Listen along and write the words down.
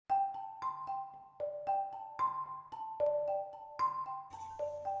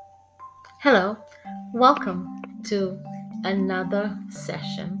Hello, welcome to another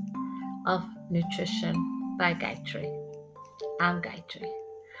session of Nutrition by Gayatri. I'm Gayatri.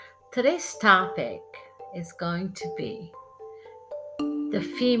 Today's topic is going to be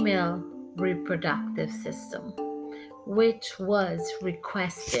the female reproductive system, which was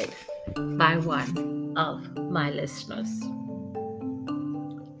requested by one of my listeners.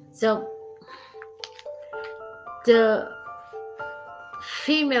 So, the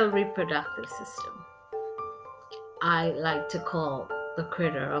female reproductive system, I like to call the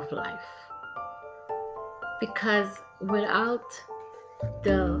critter of life because without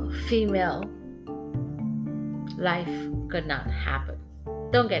the female, life could not happen.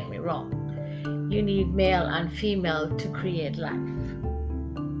 Don't get me wrong, you need male and female to create life,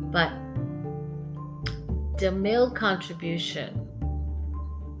 but the male contribution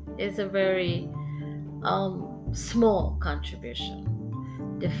is a very small contribution.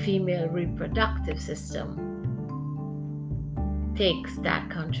 The female reproductive system takes that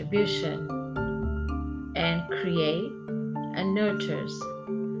contribution and create and nurtures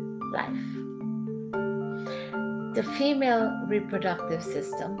life. The female reproductive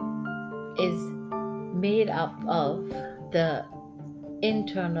system is made up of the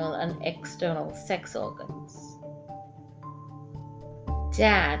internal and external sex organs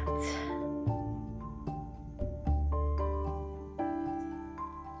that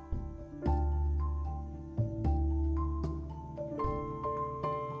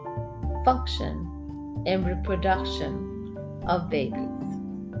function in reproduction of babies.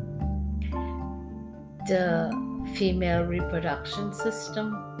 The female reproduction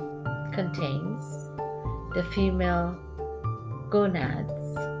system contains the female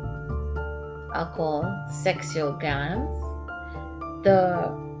gonads, are called sexual glands. The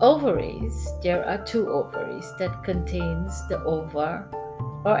ovaries, there are two ovaries that contains the ova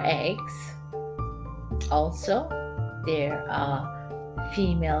or eggs. Also, there are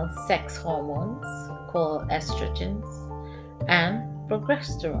female sex hormones called estrogens and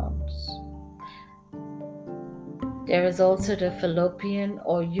progesterones. There is also the fallopian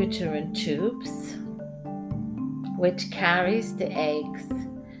or uterine tubes, which carries the eggs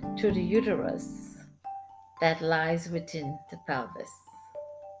to the uterus that lies within the pelvis.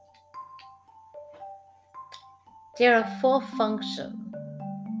 There are four functions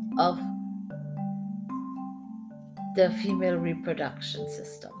of the female reproduction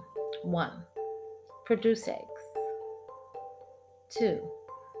system. 1. Produce eggs. 2.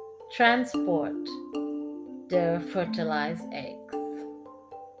 Transport the fertilized eggs.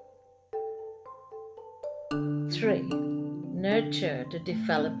 3. Nurture the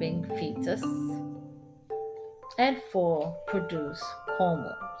developing fetus. And 4. Produce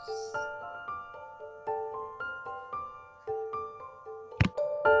hormones.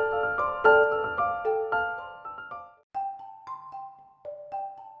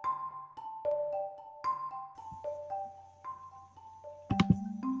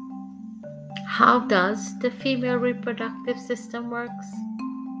 How does the female reproductive system works?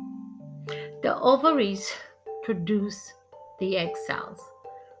 The ovaries produce the egg cells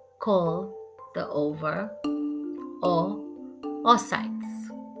called the ova or oocytes.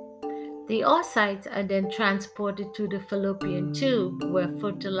 The oocytes are then transported to the fallopian tube where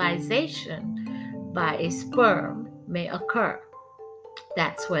fertilization by a sperm may occur.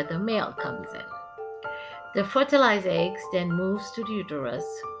 That's where the male comes in. The fertilized eggs then moves to the uterus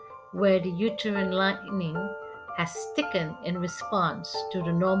where the uterine lining has thickened in response to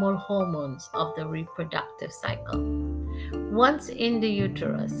the normal hormones of the reproductive cycle. Once in the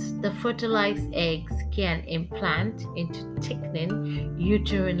uterus, the fertilized eggs can implant into thickening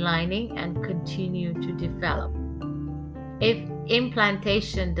uterine lining and continue to develop. If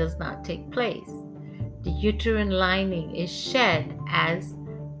implantation does not take place, the uterine lining is shed as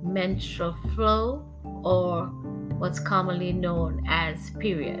menstrual flow or what's commonly known as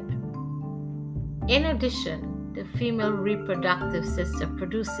period. In addition, the female reproductive system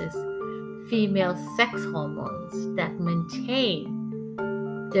produces female sex hormones that maintain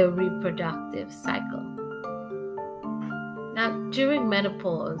the reproductive cycle. Now, during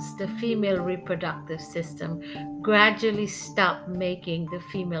menopause, the female reproductive system gradually stops making the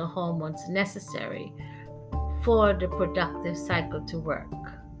female hormones necessary for the reproductive cycle to work.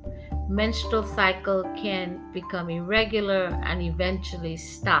 Menstrual cycle can become irregular and eventually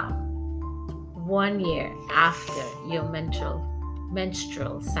stop 1 year after your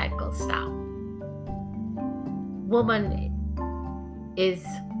menstrual cycle stops. Woman is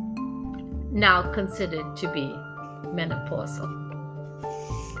now considered to be menopausal.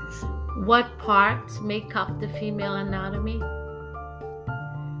 What parts make up the female anatomy?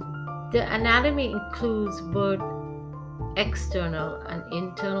 The anatomy includes both external and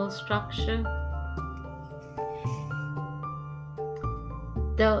internal structure.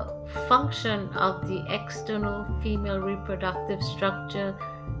 The function of the external female reproductive structure,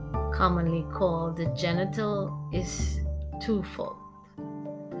 commonly called the genital, is twofold: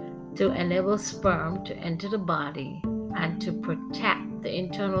 to enable sperm to enter the body and to protect the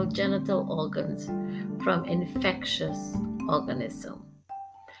internal genital organs from infectious organisms.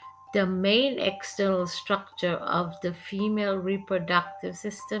 The main external structure of the female reproductive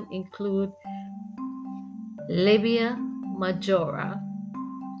system include labia majora.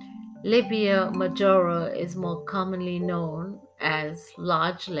 Labia majora is more commonly known as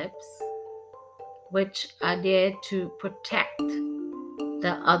large lips, which are there to protect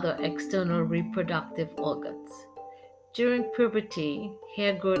the other external reproductive organs. During puberty,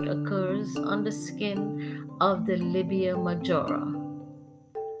 hair growth occurs on the skin of the labia majora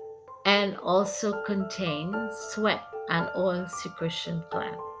and also contains sweat and oil secretion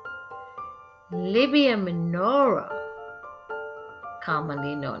gland. Labia minora,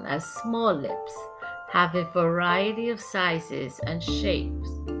 commonly known as small lips, have a variety of sizes and shapes.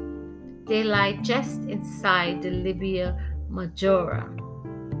 They lie just inside the labia majora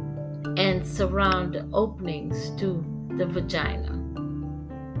and surround the openings to the vagina.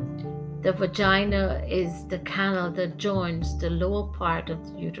 The vagina is the canal that joins the lower part of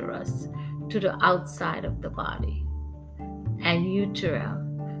the uterus to the outside of the body, and utera,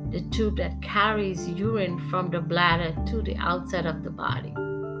 the tube that carries urine from the bladder to the outside of the body.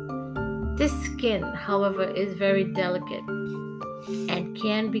 This skin, however, is very delicate and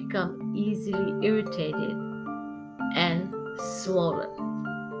can become easily irritated and swollen.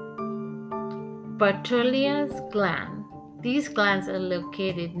 Bartholin's gland. These glands are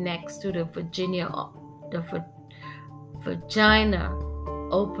located next to the vagina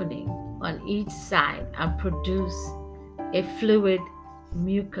opening on each side and produce a fluid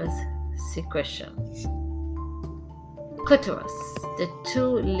mucus secretion. Clitoris. The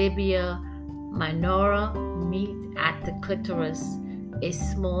two labia minora meet at the clitoris, a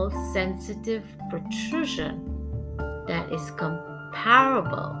small sensitive protrusion that is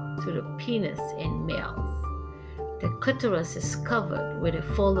comparable to the penis in males. The clitoris is covered with a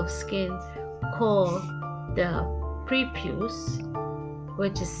fold of skin called the prepuce,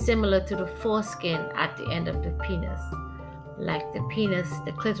 which is similar to the foreskin at the end of the penis. Like the penis,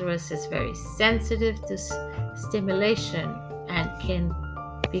 the clitoris is very sensitive to stimulation and can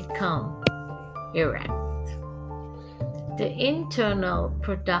become erect. The internal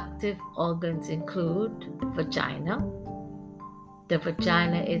productive organs include vagina. The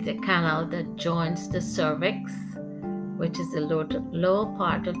vagina is a canal that joins the cervix, which is the lower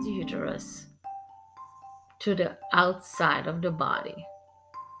part of the uterus, to the outside of the body,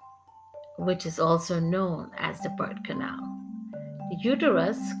 which is also known as the birth canal. The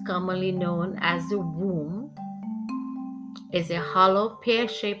uterus, commonly known as the womb, is a hollow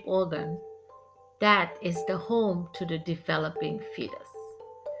pear-shaped organ that is the home to the developing fetus.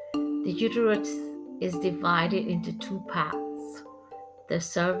 The uterus is divided into two parts: the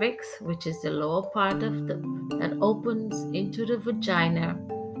cervix, which is the lower part that opens into the vagina,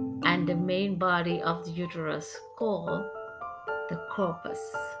 and the main body of the uterus called the corpus.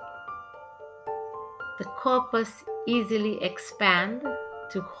 The corpus easily expands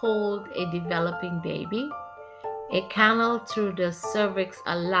to hold a developing baby. A canal through the cervix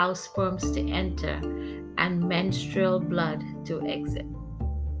allows sperms to enter and menstrual blood to exit.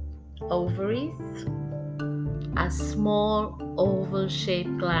 Ovaries are small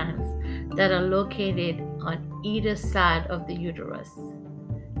oval-shaped glands that are located on either side of the uterus.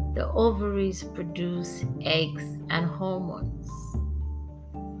 The ovaries produce eggs and hormones.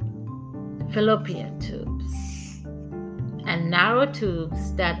 Fallopian tubes and narrow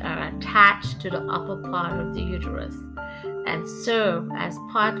tubes that are attached to the upper part of the uterus and serve as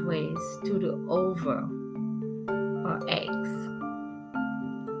pathways to the ova or eggs.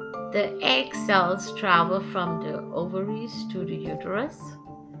 The egg cells travel from the ovaries to the uterus.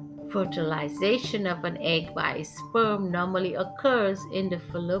 Fertilization of an egg by a sperm normally occurs in the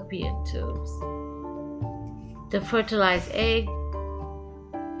fallopian tubes. The fertilized egg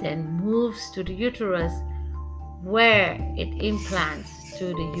then moves to the uterus, where it implants to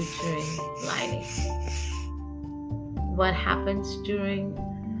the uterine lining. What happens during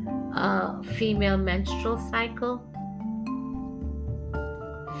a female menstrual cycle?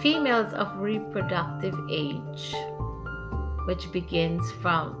 Females of reproductive age, which begins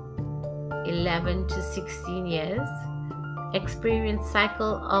from 11 to 16 years, experience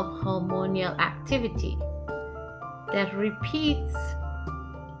cycle of hormonal activity that repeats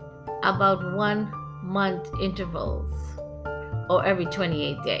about 1 month intervals or every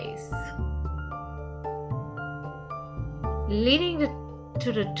 28 days. Leading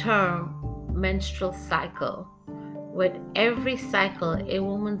to the term menstrual cycle. With every cycle, a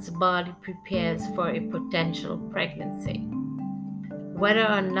woman's body prepares for a potential pregnancy, whether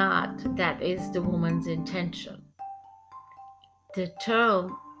or not that is the woman's intention. The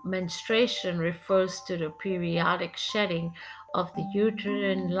term menstruation refers to the periodic shedding of the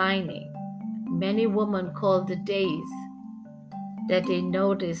uterine lining. Many women call the days that they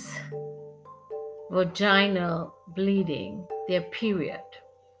notice vaginal bleeding their period,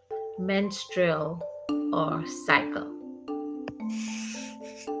 menstrual, or cycle.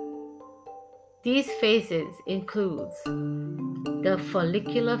 These phases include the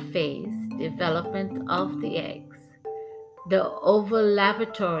follicular phase, development of the eggs, the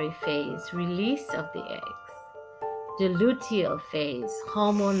ovulatory phase, release of the eggs, the luteal phase,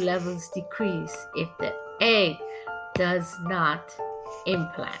 hormone levels decrease if the egg does not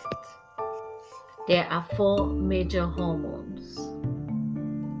implant. There are 4 major hormones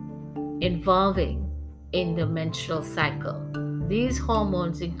involving in the menstrual cycle. These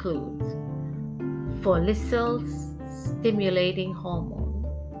hormones include follicle stimulating hormone,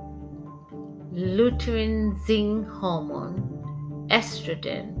 luteinizing hormone,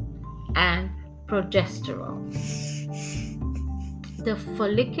 estrogen, and progesterone. The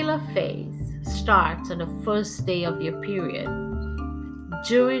follicular phase starts on the first day of your period.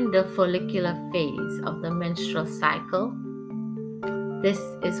 During the follicular phase of the menstrual cycle, this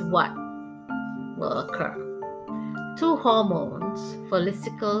is what will occur. 2 hormones,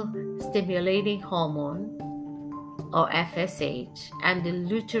 follicle stimulating hormone or FSH and the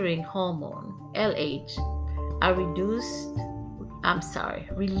luteinizing hormone LH are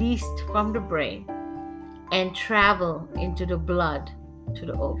released from the brain and travel into the blood to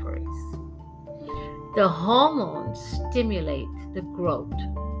the ovaries. The hormones stimulate the growth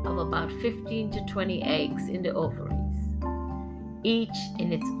of about 15 to 20 eggs in the ovaries, each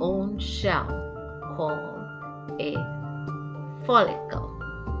in its own shell called a follicle.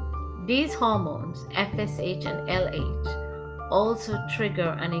 These hormones, FSH and LH, also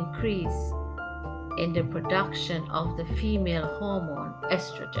trigger an increase in the production of the female hormone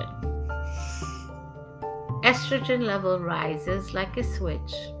estrogen. Estrogen level rises like a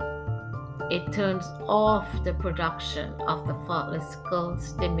switch. It turns off the production of the follicle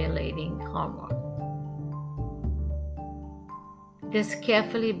stimulating hormone. This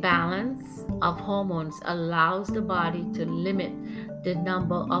carefully balance of hormones allows the body to limit the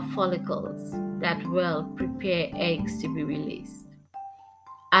number of follicles that will prepare eggs to be released.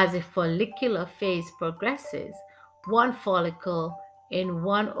 As the follicular phase progresses, one follicle in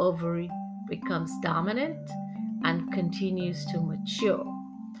one ovary becomes dominant and continues to mature.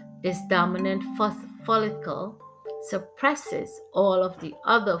 This dominant follicle suppresses all of the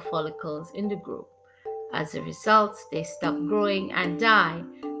other follicles in the group. As a result, they stop growing and die.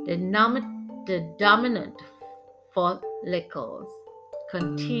 The dominant follicles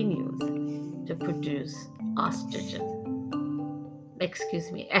continues to produce estrogen.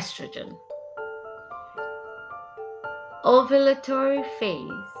 Ovulatory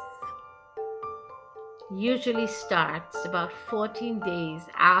phase usually starts about 14 days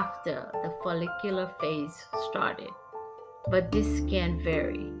after the follicular phase started, but this can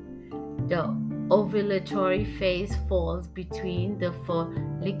vary. The ovulatory phase falls between the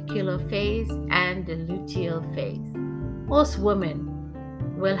follicular phase and the luteal phase. Most women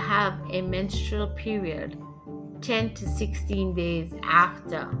will have a menstrual period 10 to 16 days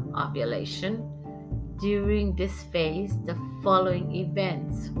after ovulation. During this phase, the following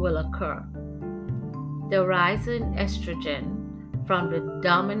events will occur. The rise in estrogen from the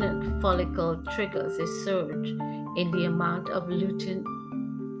dominant follicle triggers a surge in the amount of luteinizing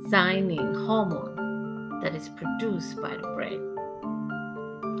hormone that is produced by the brain.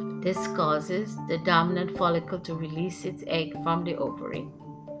 This causes the dominant follicle to release its egg from the ovary.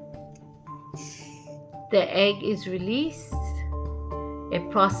 The egg is released, a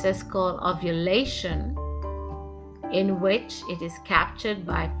process called ovulation, in which it is captured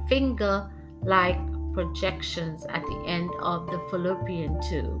by finger-like projections at the end of the fallopian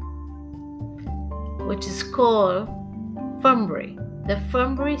tube, which is called fumary. The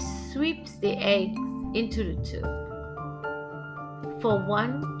fumary sweeps the eggs into the tube. For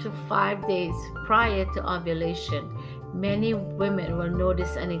 1 to 5 days prior to ovulation, many women will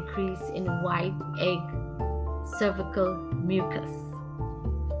notice an increase in white egg cervical mucus.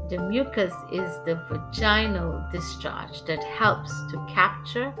 The mucus is the vaginal discharge that helps to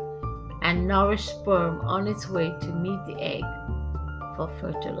capture and nourish sperm on its way to meet the egg for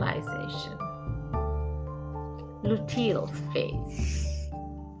for fertilization. Luteal phase.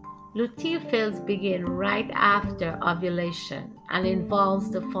 Luteal phase begins right after ovulation and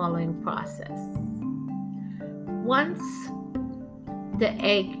involves the following process. Once the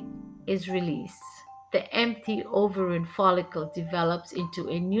egg is released, the empty ovarian follicle develops into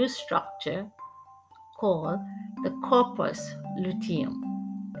a new structure called the corpus luteum.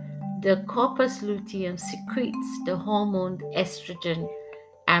 The corpus luteum secretes the hormone estrogen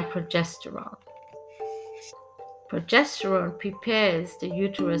and progesterone. Progesterone prepares the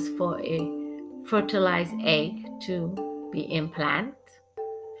uterus for a fertilized egg to be implanted.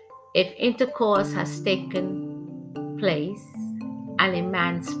 If intercourse has taken place and a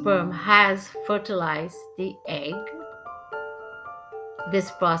man's sperm has fertilized the egg, this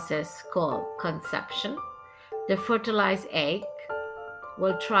process called conception, the fertilized egg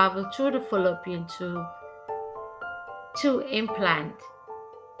will travel through the fallopian tube to implant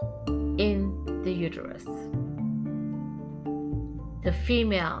in the uterus. The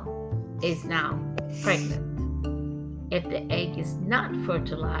female is now pregnant. If the egg is not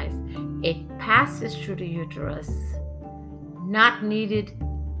fertilized, it passes through the uterus, not needed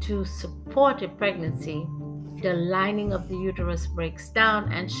to support a pregnancy. The lining of the uterus breaks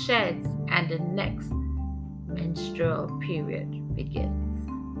down and sheds, and the next menstrual period begins.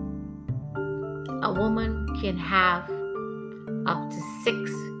 A woman can have up to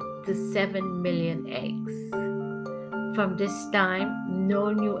 6 to 7 million eggs. From this time,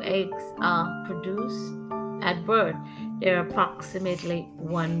 no new eggs are produced. At birth, there are approximately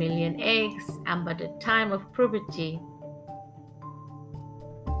 1 million eggs, and by the time of puberty,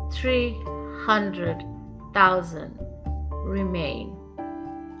 300,000 remain.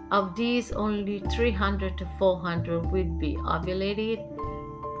 Of these, only 300 to 400 will be ovulated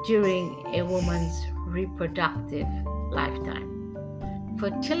during a woman's reproductive lifetime.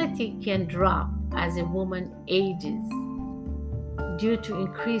 Fertility can drop as a woman ages due to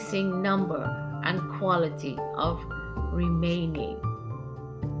increasing number and quality of remaining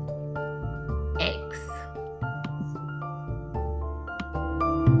eggs.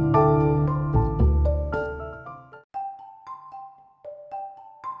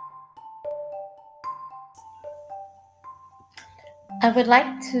 I would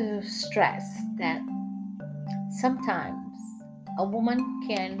like to stress that sometimes a woman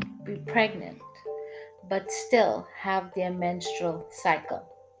can be pregnant but still have their menstrual cycle.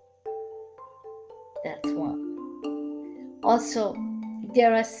 That's one. Also,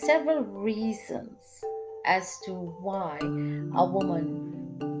 there are several reasons as to why a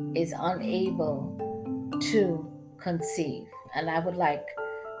woman is unable to conceive, and I would like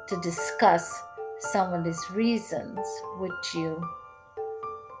to discuss some of these reasons with you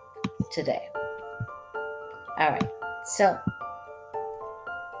today. All right, so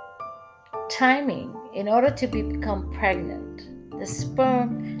timing. In order to become pregnant, the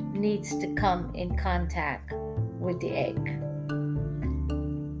sperm needs to come in contact with the egg.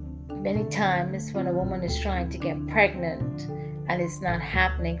 Many times, when a woman is trying to get pregnant and it's not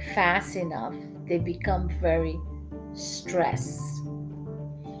happening fast enough, they become very stressed.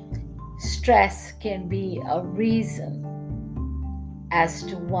 Stress can be a reason as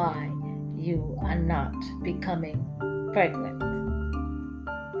to why you are not becoming pregnant.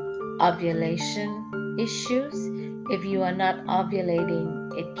 Ovulation issues. If you are not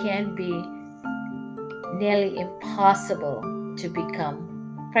ovulating, it can be nearly impossible to become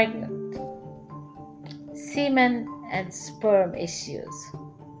pregnant. Semen and sperm issues.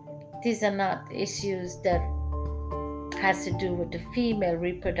 These are not issues that has to do with the female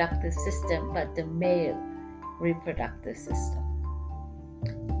reproductive system, but the male reproductive system.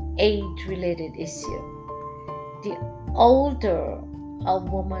 Age-related issue. The older a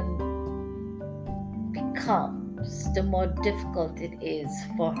woman becomes, the more difficult it is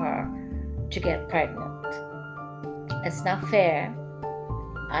for her to get pregnant. It's not fair.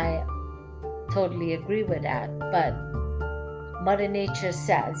 I totally agree with that. But Mother Nature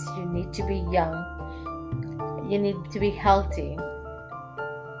says you need to be young, you need to be healthy.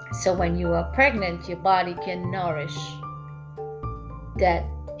 So when you are pregnant, your body can nourish that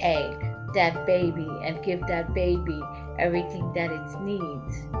egg, that baby, and give that baby everything that it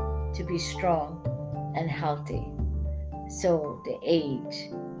needs to be strong and healthy. So the age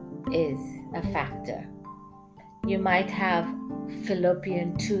is a factor. You might have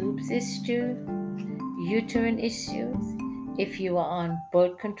fallopian tubes issues, uterine issues, if you are on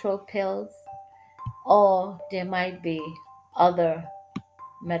birth control pills, or there might be other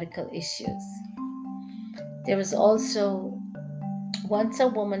medical issues. There is also, once a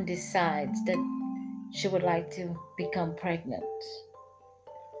woman decides that she would like to become pregnant,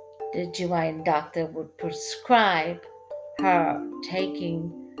 the GYN doctor would prescribe her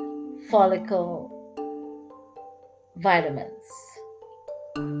taking follicle vitamins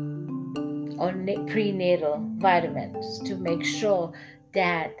or prenatal vitamins to make sure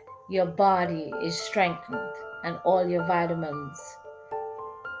that your body is strengthened and all your vitamins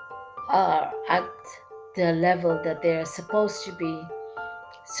are at the level that they're supposed to be.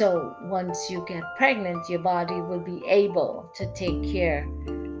 So once you get pregnant, your body will be able to take care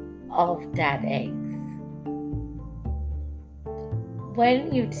of that egg.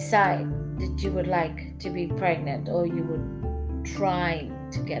 When you decide that you would like to be pregnant or you would try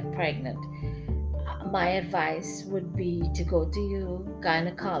to get pregnant, my advice would be to go to your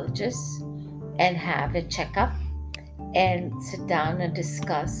gynecologist and have a checkup and sit down and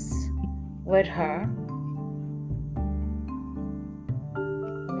discuss with her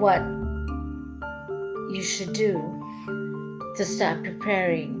what you should do to start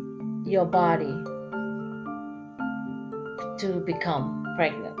preparing your body to become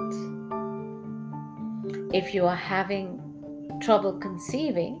pregnant. If you are having trouble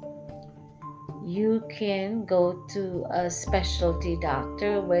conceiving, you can go to a specialty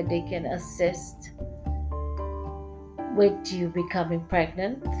doctor where they can assist with you becoming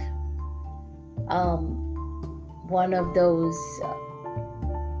pregnant. One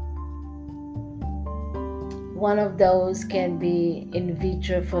of those can be in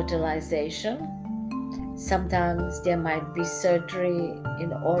vitro fertilization. Sometimes there might be surgery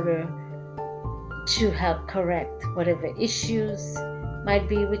in order to help correct whatever issues might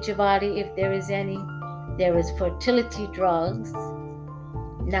be with your body, if there is any. There is fertility drugs.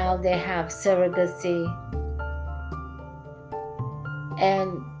 Now they have surrogacy.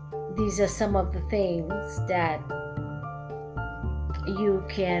 And these are some of the things that you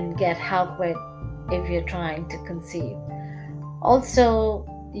can get help with if you're trying to conceive. Also,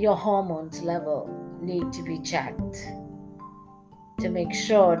 your hormones level need to be checked to make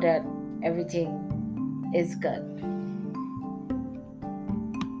sure that everything is good.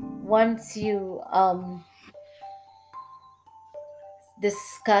 Once you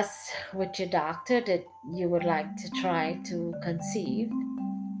discuss with your doctor that you would like to try to conceive,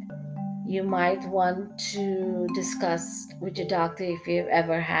 you might want to discuss with your doctor if you've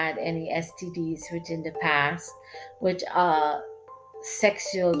ever had any STDs within the past, which are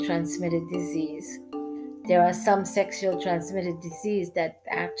sexual transmitted disease. There are some sexual transmitted disease that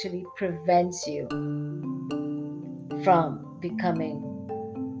actually prevents you from becoming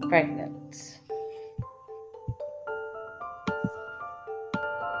pregnant.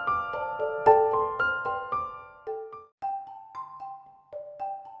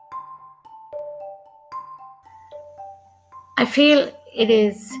 I feel it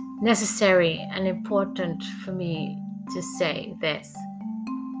is necessary and important for me to say this.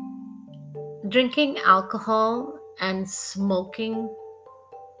 Drinking alcohol and smoking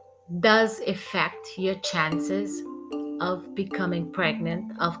does affect your chances of becoming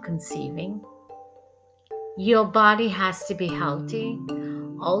pregnant, of conceiving. Your body has to be healthy.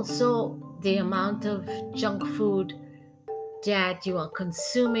 Also, the amount of junk food that you are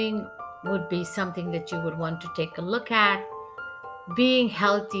consuming would be something that you would want to take a look at. Being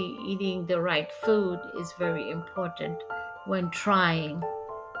healthy, eating the right food is very important when trying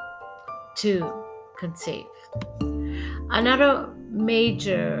to conceive. Another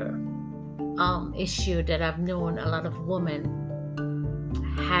major issue that I've known a lot of women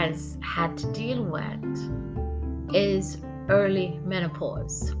has had to deal with is early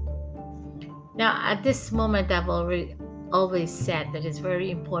menopause. Now, at this moment, I've always said that it's very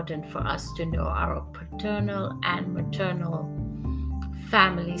important for us to know our paternal and maternal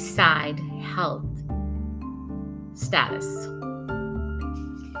family side health status.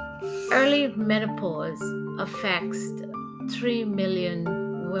 Early menopause affects 3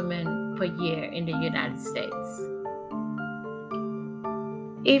 million women per year in the United States.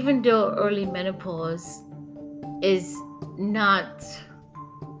 Even though early menopause does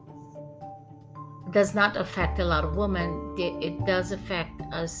not affect a lot of women, it does affect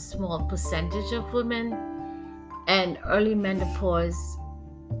a small percentage of women. And early menopause,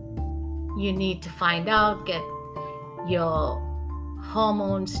 you need to find out, get your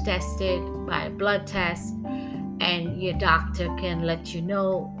hormones tested by a blood test, and your doctor can let you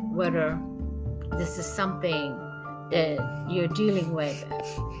know whether this is something that you're dealing with,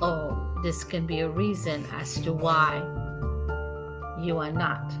 or this can be a reason as to why you are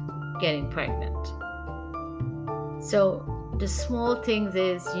not getting pregnant. So the small things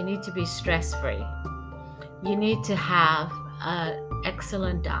is you need to be stress-free. You need to have an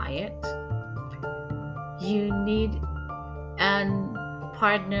excellent diet. You need, and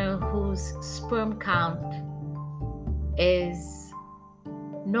partner whose sperm count is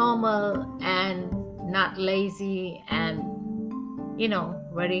normal and not lazy and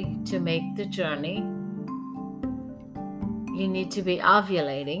ready to make the journey. You need to be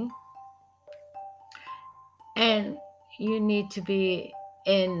ovulating, and you need to be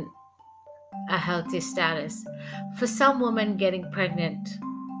in a healthy status. For some women, getting pregnant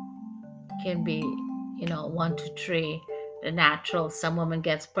can be 1 to 3, the natural. Some women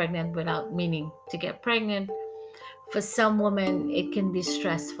gets pregnant without meaning to get pregnant. For some women, it can be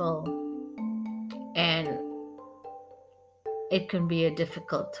stressful and it can be a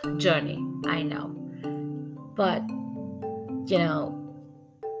difficult journey, I know. But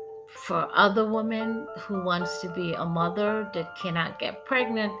for other women who wants to be a mother that cannot get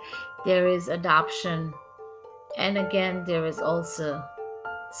pregnant, there is adoption. And again, there is also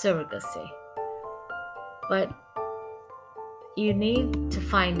surrogacy. But you need to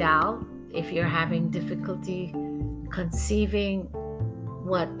find out if you're having difficulty conceiving,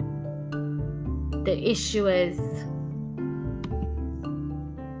 what the issue is.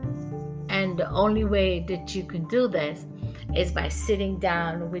 And the only way that you can do this is by sitting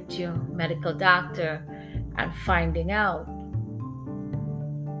down with your medical doctor and finding out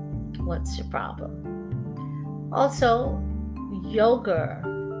what's your problem. Also, yoga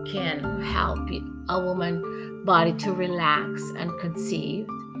can help a woman's body to relax and conceive.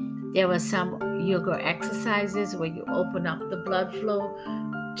 There are some yoga exercises where you open up the blood flow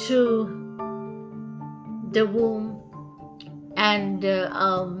to the womb and the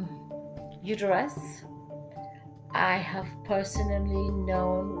uterus. I have personally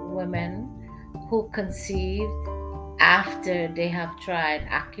known women who conceived after they have tried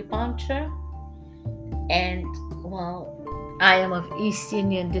acupuncture. And I am of East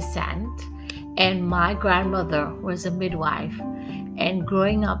Indian descent, and my grandmother was a midwife. And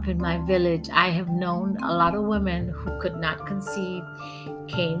growing up in my village, I have known a lot of women who could not conceive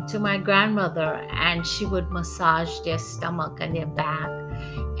came to my grandmother, and she would massage their stomach and their back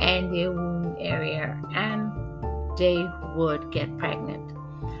and their womb area, and they would get pregnant.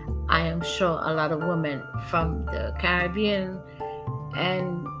 I am sure a lot of women from the Caribbean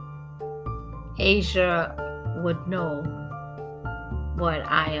and Asia would know what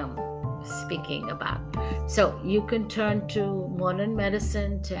I am speaking about. So you can turn to modern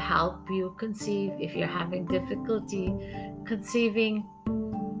medicine to help you conceive if you're having difficulty conceiving,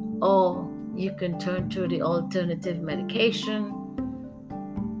 or you can turn to the alternative medication.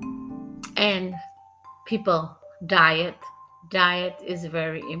 And people, diet is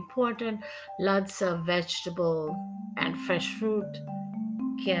very important. Lots of vegetable and fresh fruit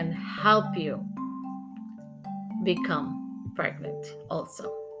can help you become pregnant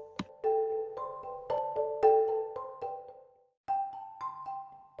also.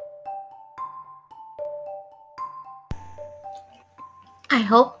 I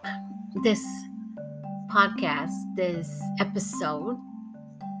hope this podcast, this episode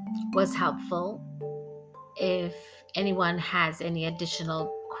was helpful. If anyone has any additional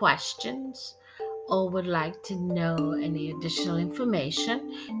questions or would like to know any additional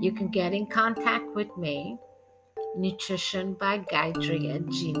information, you can get in contact with me,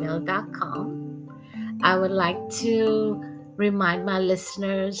 nutritionbygayatri@gmail.com. I would like to remind my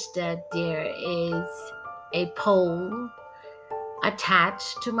listeners that there is a poll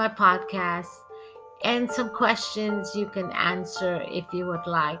attached to my podcast and some questions you can answer if you would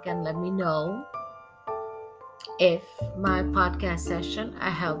like, and let me know if my podcast session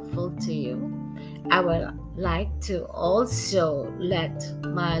are helpful to you. I would like to also let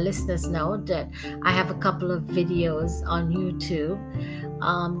my listeners know that I have a couple of videos on YouTube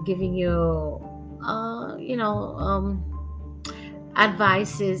giving you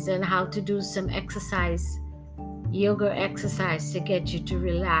advices on how to do some exercise, yoga exercise to get you to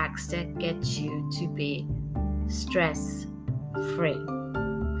relax, that gets you to be stress free.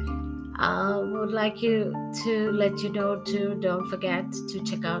 I would like to let you know too, don't forget to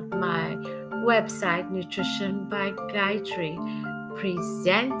check out my website, Nutrition by Gayatri,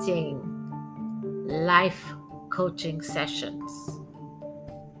 presenting life coaching sessions,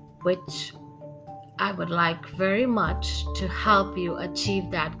 which I would like very much to help you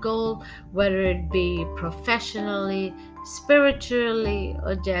achieve that goal, whether it be professionally, spiritually,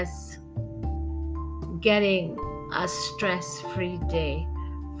 or just getting a stress-free day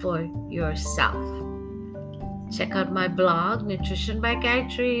for yourself. Check out my blog, Nutrition by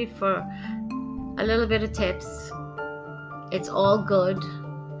Gayatri, for a little bit of tips. It's all good.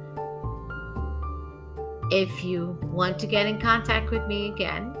 If you want to get in contact with me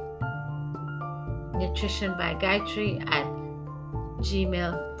again, Nutrition by Gayatri at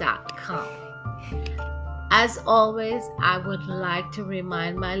gmail.com. As always, I would like to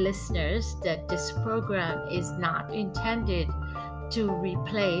remind my listeners that this program is not intended to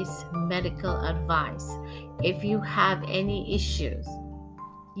replace medical advice. If you have any issues,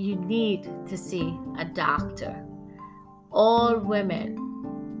 you need to see a doctor. All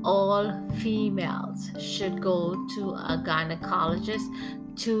women, all females should go to a gynecologist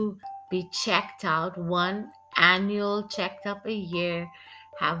to be checked out, one annual checkup a year,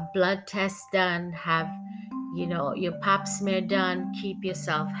 have blood tests done, have your pap smear done, keep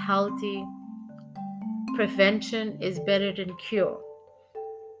yourself healthy. Prevention is better than cure.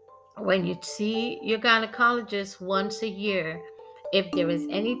 When you see your gynecologist once a year, if there is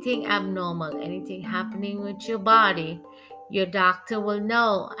anything abnormal, anything happening with your body, your doctor will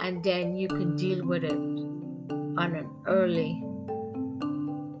know, and then you can deal with it on an early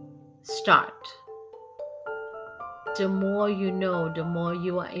start. The more you know, the more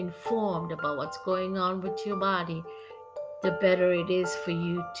you are informed about what's going on with your body, the better it is for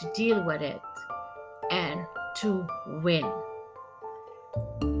you to deal with it and to win.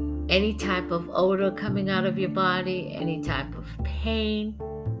 Any type of odor coming out of your body, any type of pain,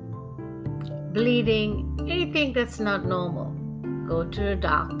 bleeding, anything that's not normal, go to a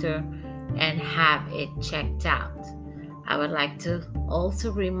doctor and have it checked out. I would like to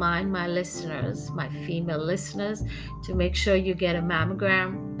also remind my listeners, my female listeners, to make sure you get a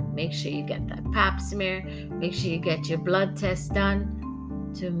mammogram, make sure you get that pap smear, make sure you get your blood test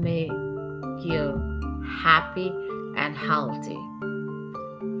done to make you happy and healthy.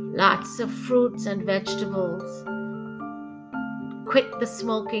 Lots of fruits and vegetables. Quit the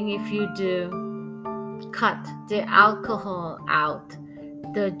smoking if you do. Cut the alcohol out,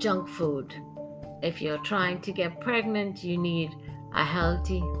 the junk food. If you're trying to get pregnant, you need a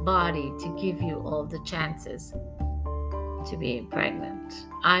healthy body to give you all the chances to be pregnant.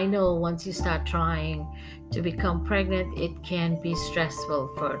 I know once you start trying to become pregnant, it can be stressful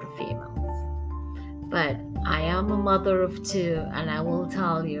for the females. But I am a mother of two, and I will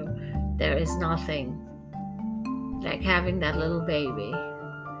tell you, there is nothing like having that little baby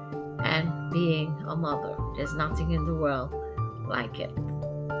and being a mother. There's nothing in the world like it.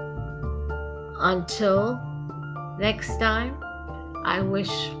 Until next time, I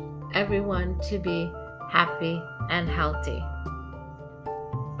wish everyone to be happy and healthy.